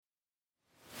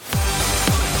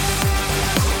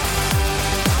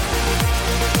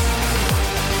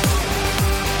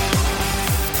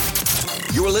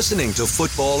listening to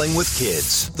Footballing with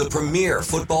Kids, the premier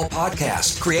football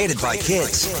podcast created by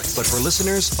kids, but for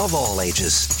listeners of all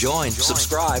ages. Join,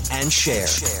 subscribe, and share.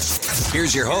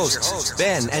 Here's your hosts,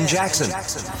 Ben and Jackson.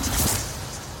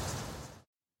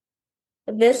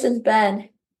 This is Ben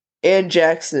and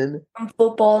Jackson from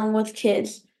Footballing with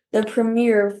Kids, the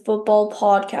premier football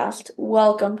podcast.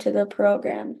 Welcome to the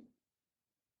program.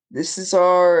 This is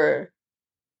our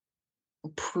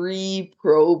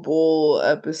pre-Pro Bowl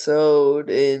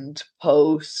episode and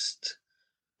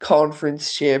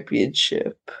post-conference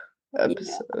championship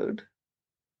episode.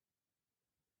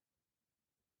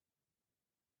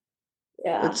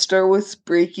 Yeah. Let's start with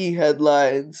breaking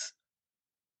headlines.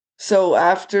 So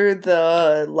after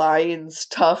the Lions'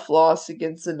 tough loss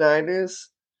against the Niners,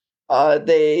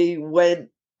 they were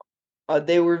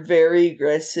very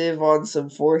aggressive on some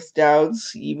fourth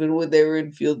downs, even when they were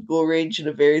in field goal range in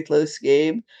a very close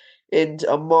game. And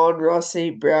Amon-Ra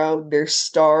St. Brown, their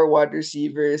star wide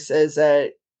receiver, says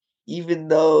that even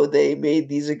though they made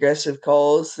these aggressive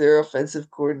calls, their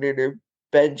offensive coordinator,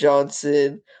 Ben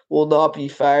Johnson, will not be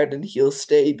fired and he'll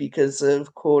stay because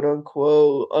of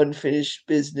quote-unquote unfinished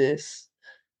business.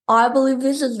 I believe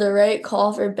this is the right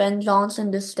call for Ben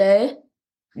Johnson to stay.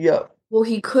 Yep. Well,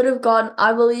 he could have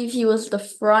I believe he was the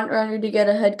front runner to get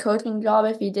a head coaching job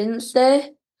if he didn't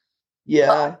stay. Yeah.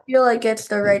 But I feel like it's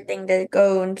the right thing to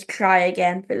go and try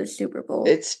again for the Super Bowl.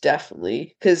 It's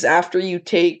definitely, because after you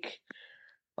take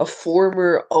a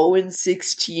former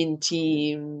 0-16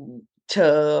 team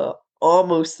to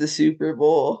almost the Super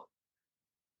Bowl,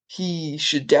 he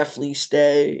should definitely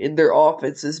stay, and their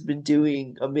offense has been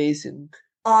doing amazing.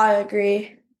 I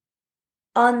agree.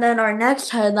 And then our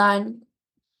next headline,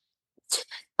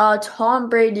 Tom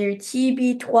Brady,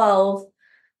 TB12,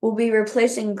 will be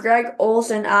replacing Greg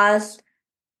Olsen as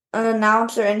an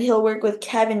announcer, and he'll work with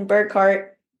Kevin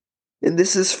Burkhardt. And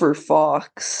this is for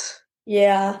Fox.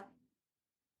 Yeah.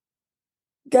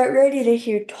 Get ready to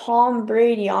hear Tom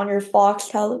Brady on your Fox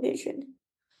television.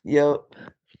 Yep.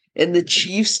 And the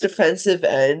Chiefs' defensive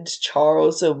end,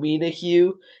 Charles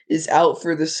Omenihu, is out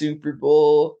for the Super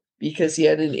Bowl because he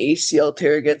had an ACL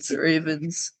tear against the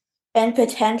Ravens. And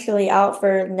potentially out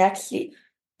for next season.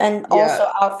 And also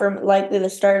out for likely the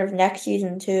start of next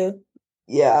season, too.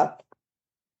 Yeah.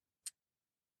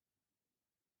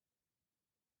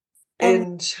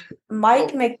 And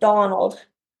Mike McDonald,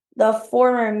 the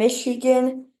former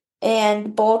Michigan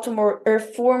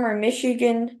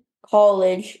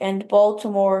College and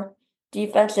Baltimore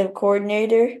defensive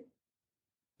coordinator,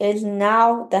 is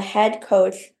now the head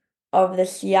coach of the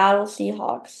Seattle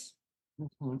Seahawks.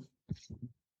 Mm-hmm.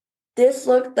 This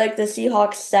looked like the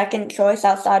Seahawks' second choice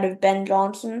outside of Ben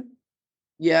Johnson.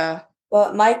 Yeah.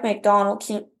 But Mike McDonald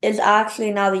is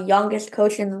actually now the youngest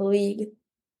coach in the league.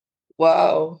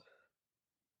 Wow.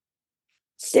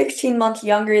 16 months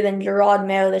younger than Gerard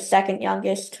Mayo, the second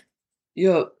youngest.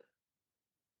 Yep.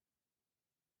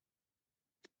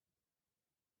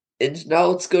 And now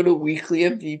let's go to weekly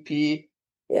MVP.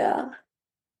 Yeah.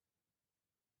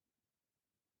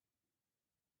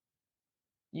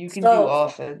 You can do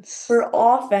offense. For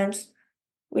offense,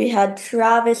 we had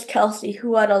Travis Kelce,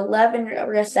 who had 11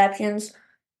 receptions,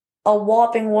 a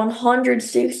whopping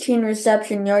 116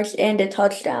 reception yards, and a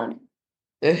touchdown.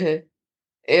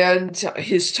 And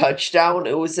his touchdown,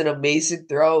 it was an amazing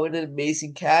throw and an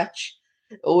amazing catch.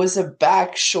 It was a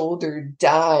back shoulder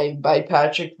dime by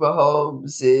Patrick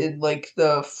Mahomes in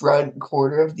the front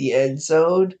corner of the end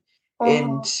zone.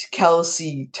 And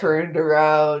Kelce turned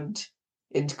around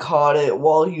and caught it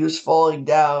while he was falling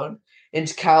down.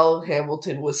 And Kyle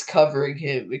Hamilton was covering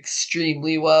him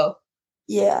extremely well.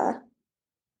 Yeah.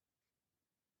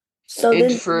 So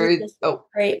this is a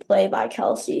great play by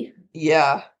Kelce.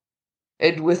 Yeah.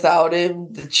 And without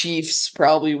him, the Chiefs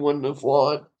probably wouldn't have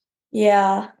won.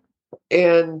 Yeah.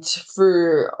 And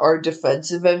for our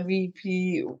defensive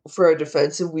MVP, for our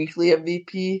defensive weekly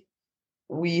MVP,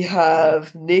 we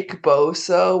have Nick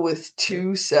Bosa with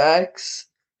 2 sacks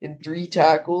and 3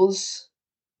 tackles.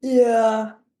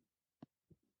 Yeah.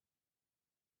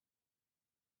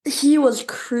 He was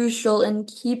crucial in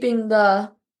keeping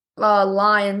the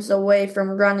Lions away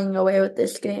from running away with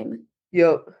this game.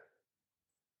 Yep.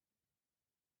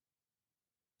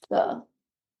 So,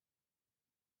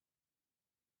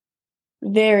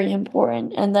 very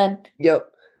important. And then,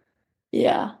 yep.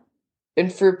 Yeah.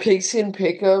 And for picks and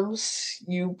pick'ems,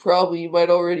 you might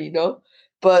already know,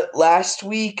 but last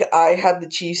week I had the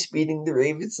Chiefs beating the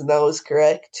Ravens, and that was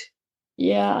correct.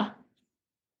 Yeah.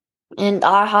 And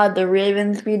I had the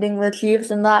Ravens beating the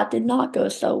Chiefs, and that did not go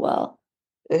so well.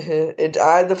 And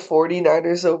I had the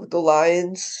 49ers over the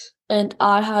Lions. And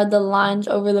I had the Lions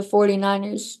over the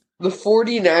 49ers. The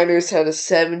 49ers had a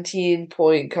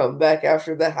 17-point comeback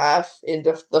after the half, and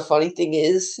the funny thing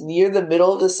is, near the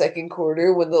middle of the second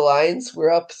quarter, when the Lions were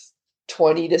up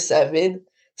 20-7,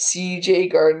 C.J.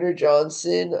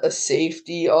 Gardner-Johnson, a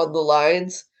safety on the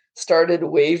Lions, started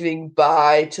waving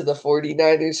bye to the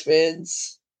 49ers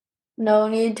fans. No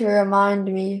need to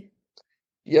remind me.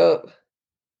 Yup.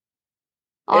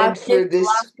 I And for picked this,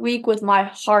 last week with my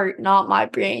heart, not my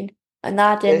brain, and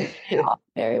that didn't pay off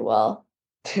very well.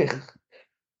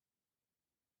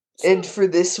 and for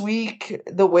this week,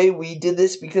 the way we did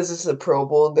this, because it's the Pro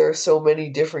Bowl and there are so many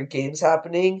different games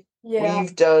happening, Yeah,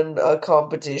 we've done a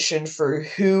competition for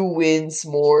who wins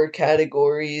more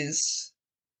categories.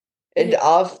 And Yeah.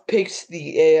 I've picked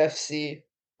the AFC.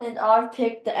 and I've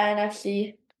picked the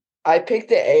NFC. I picked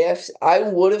the AFC. I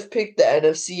would have picked the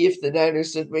NFC if the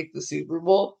Niners didn't make the Super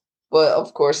Bowl, but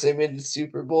of course they made the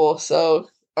Super Bowl, so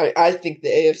I think the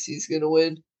AFC is going to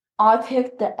win. I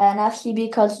picked the NFC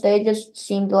because they just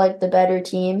seemed like the better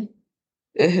team.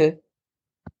 And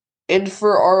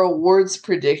for our awards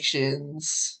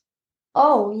predictions,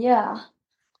 Oh, yeah.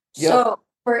 yep. So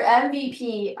for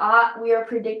MVP, we are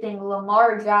predicting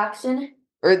Lamar Jackson.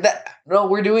 No,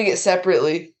 we're doing it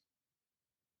separately.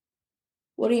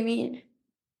 What do you mean?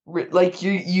 Like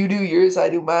you do yours, I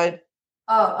do mine.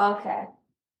 Oh, okay.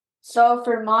 So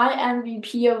for my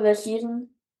MVP of the season,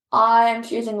 I am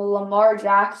choosing Lamar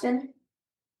Jackson.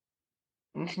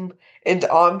 And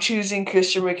I'm choosing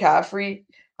Christian McCaffrey.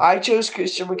 I chose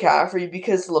Christian McCaffrey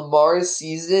because Lamar's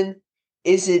season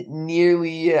isn't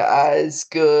nearly as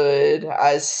good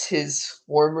as his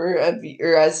former MVP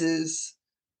or as his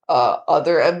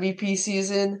other MVP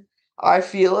season. I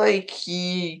feel like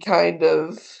he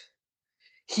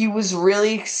was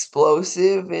really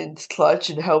explosive and clutch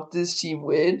and helped his team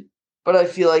win. But I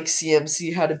feel like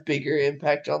CMC had a bigger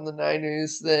impact on the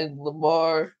Niners than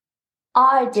Lamar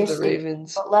I to the disagree,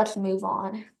 Ravens. but let's move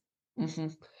on.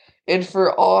 And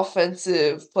for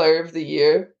Offensive Player of the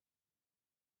Year,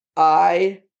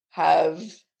 I have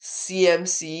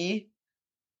CMC.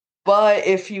 But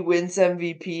if he wins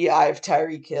MVP, I have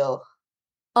Tyreek Hill.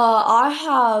 I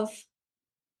have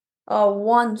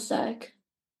 1 sec.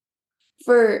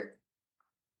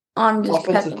 I'm just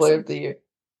Offensive checking Player some- of the Year.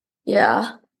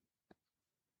 Yeah.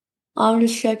 I'm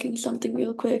just checking something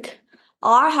real quick.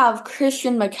 I have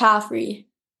Christian McCaffrey,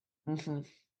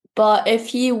 but if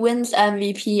he wins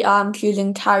MVP, I'm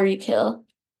choosing Tyreek Hill.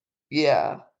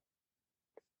 Yeah.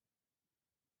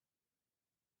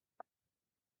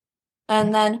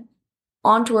 And then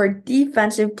on to our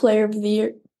Defensive Player of the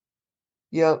Year.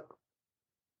 Yep.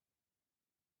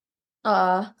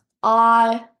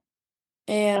 I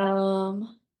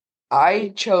am.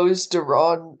 I chose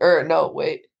Deron. Or no,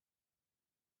 wait.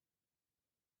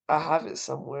 I have it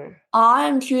somewhere.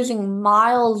 I'm choosing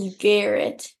Myles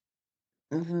Garrett.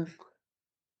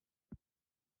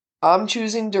 I'm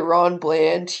choosing Deron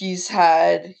Bland.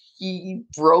 He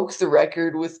broke the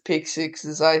record with pick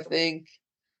sixes, I think.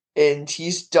 And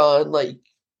he's done like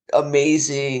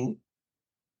amazing.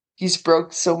 He's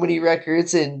broke so many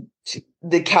records, and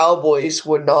the Cowboys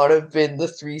would not have been the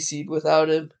 3 seed without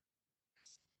him.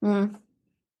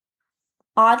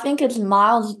 I think it's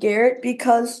Myles Garrett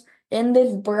because in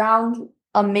this Browns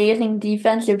amazing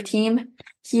defensive team,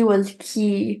 he was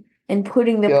key in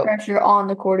putting the Yep. pressure on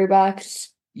the quarterbacks.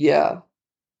 Yeah.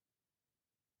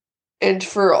 And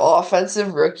for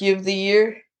Offensive Rookie of the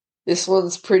Year, this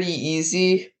one's pretty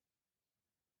easy.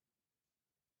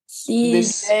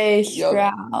 CJ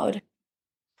Stroud.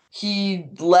 He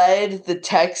led the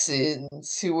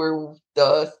Texans, who were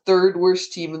the third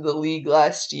worst team in the league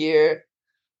last year.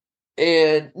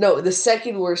 The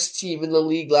second worst team in the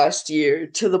league last year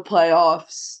to the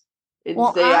playoffs. And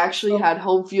they actually had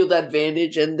home field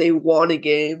advantage and they won a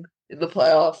game in the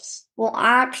playoffs. Well,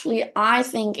 actually, I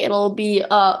think it'll be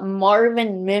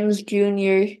Marvin Mims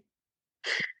Jr.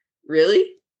 Really?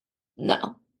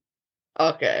 No.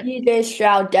 Okay. CJ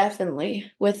Stroud,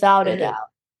 definitely, without a doubt.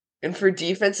 And for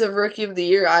Defensive Rookie of the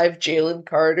Year, I have Jalen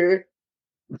Carter.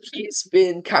 He's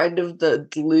been kind of the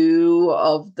glue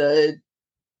of the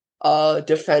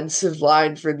defensive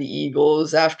line for the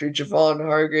Eagles after Javon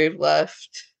Hargrave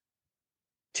left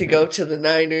to go to the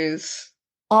Niners.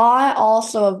 I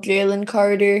also have Jalen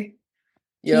Carter.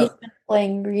 Yep. He's been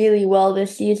playing really well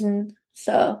this season,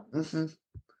 so.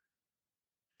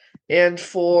 And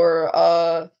for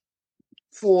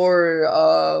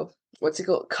what's it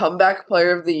called? Comeback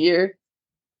Player of the Year,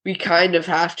 we kind of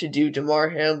have to do DeMar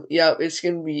Hamlin. Yeah, it's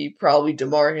gonna be probably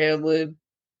DeMar Hamlin.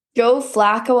 Joe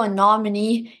Flacco, a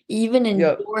nominee, even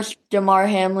endorsed DeMar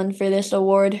Hamlin for this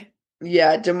award.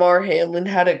 Yeah, Damar Hamlin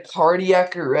had a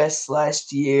cardiac arrest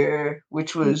last year,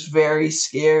 which was very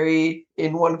scary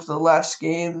in one of the last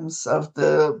games of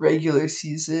the regular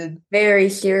season. Very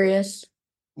serious.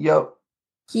 Yup.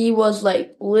 He was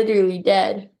like literally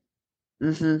dead.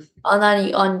 Mm-hmm. And then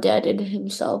he undeaded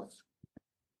himself.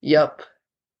 Yup.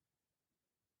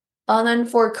 And then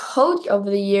for coach of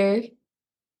the year,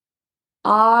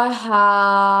 I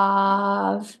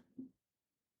have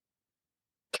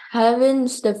Kevin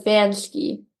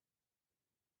Stefanski.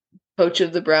 Coach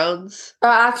of the Browns.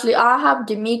 Actually, I have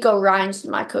D'Amico Ryans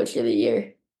my coach of the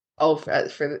year. Oh,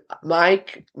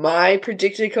 my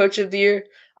predicted coach of the year,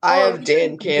 I have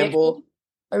Dan Campbell.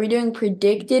 Are we doing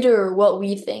predicted or what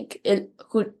we think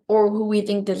who we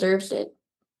think deserves it?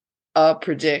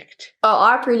 Predict. Oh,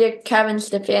 I predict Kevin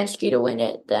Stefanski to win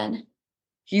it then.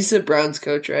 He's the Browns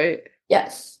coach, right?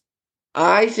 Yes.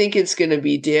 I think it's going to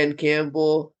be Dan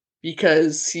Campbell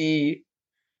because he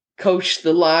coached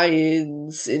the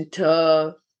Lions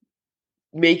into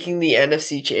making the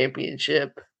NFC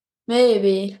Championship.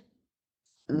 Maybe.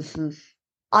 Mm-hmm.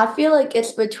 I feel like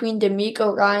it's between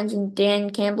D'Amico Ryans and Dan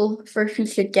Campbell for who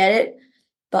should get it,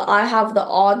 but I have the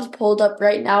odds pulled up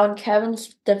right now, and Kevin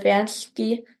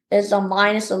Stefanski is a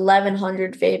minus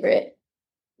 1,100 favorite.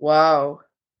 Wow.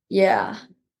 Yeah.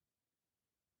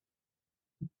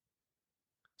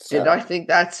 Did I think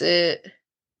that's it?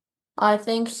 I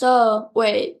think so.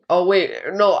 Wait. Oh, wait.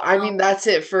 No, I mean, that's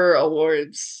it for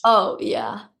awards. Oh,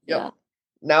 yeah. Yep. Yeah.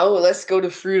 Now let's go to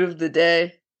fruit of the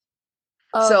day.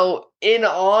 So, in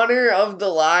honor of the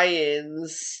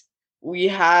Lions, we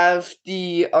have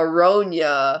the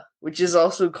aronia, which is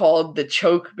also called the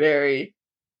chokeberry.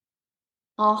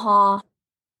 Uh-huh.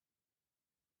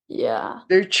 Yeah.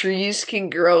 Their trees can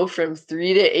grow from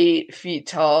 3 to 8 feet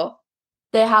tall.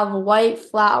 They have white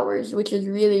flowers, which is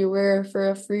really rare for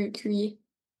a fruit tree.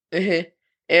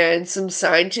 And some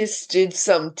scientists did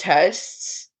some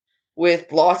tests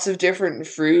with lots of different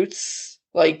fruits,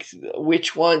 like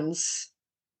which ones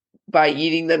by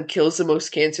eating them kills the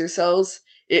most cancer cells.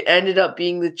 It ended up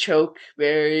being the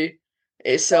chokeberry,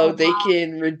 so they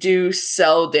can reduce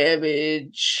cell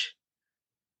damage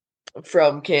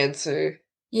from cancer.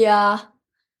 Yeah,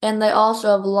 and they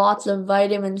also have lots of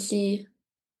vitamin C.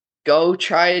 Go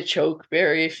try a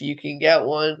chokeberry if you can get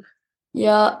one.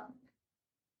 Yeah.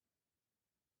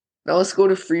 Now let's go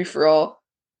to free for all.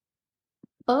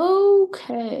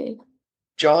 Okay.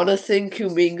 Jonathan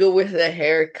Kuminga with a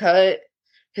haircut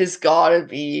has got to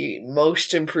be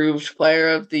most improved player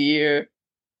of the year.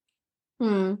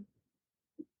 I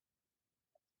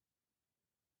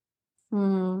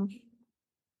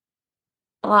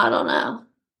don't know.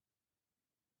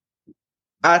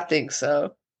 I think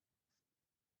so.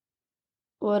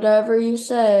 Whatever you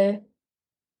say.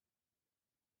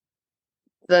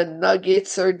 The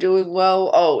Nuggets are doing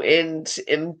well. Oh, and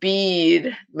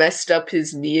Embiid messed up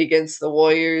his knee against the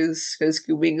Warriors because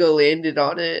Kuminga landed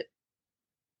on it.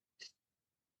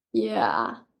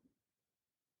 Yeah.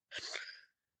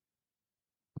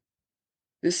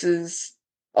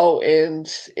 And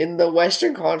in the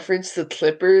Western Conference, the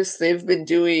Clippers, they've been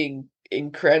doing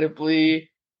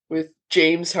incredibly with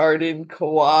James Harden,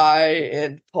 Kawhi,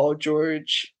 and Paul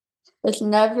George. It's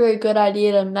never a good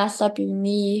idea to mess up your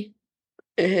knee.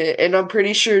 And I'm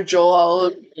pretty sure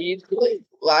Joel Embiid,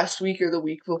 last week or the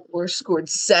week before, scored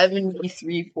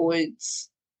 73 points.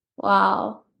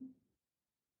 Wow.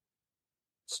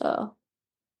 So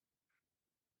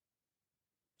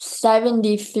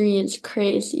 73 is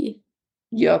crazy.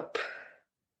 Yup.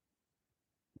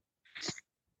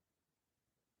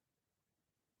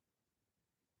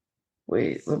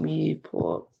 Wait, let me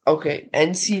pull up. Okay,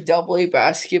 NCAA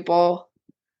basketball.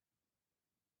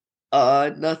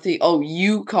 Nothing. Oh,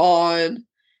 UConn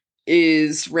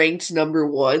is ranked number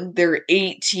 1. They're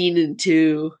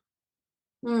 18-2.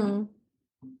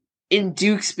 And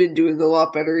Duke's been doing a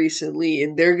lot better recently,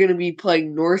 and they're going to be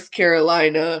playing North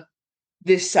Carolina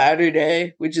this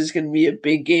Saturday, which is going to be a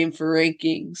big game for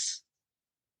rankings.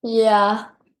 Yeah.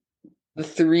 The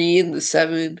 3 and the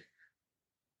 7.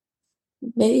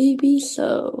 Maybe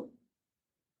so.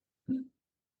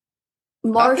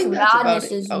 March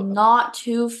Madness is not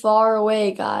too far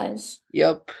away, guys.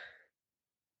 Yep.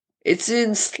 It's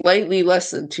in slightly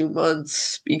less than 2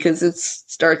 months because it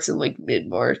starts in like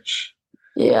mid-March.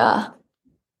 Yeah.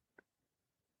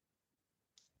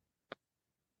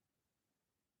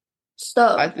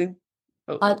 So I think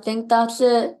that's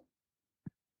it.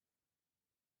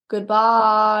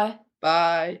 Goodbye.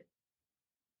 Bye.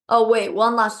 Oh, wait,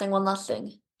 one last thing.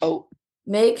 Oh.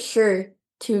 Make sure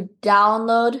to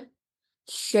download,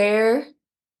 share,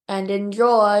 and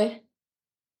enjoy.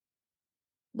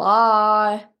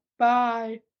 Bye.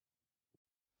 Bye.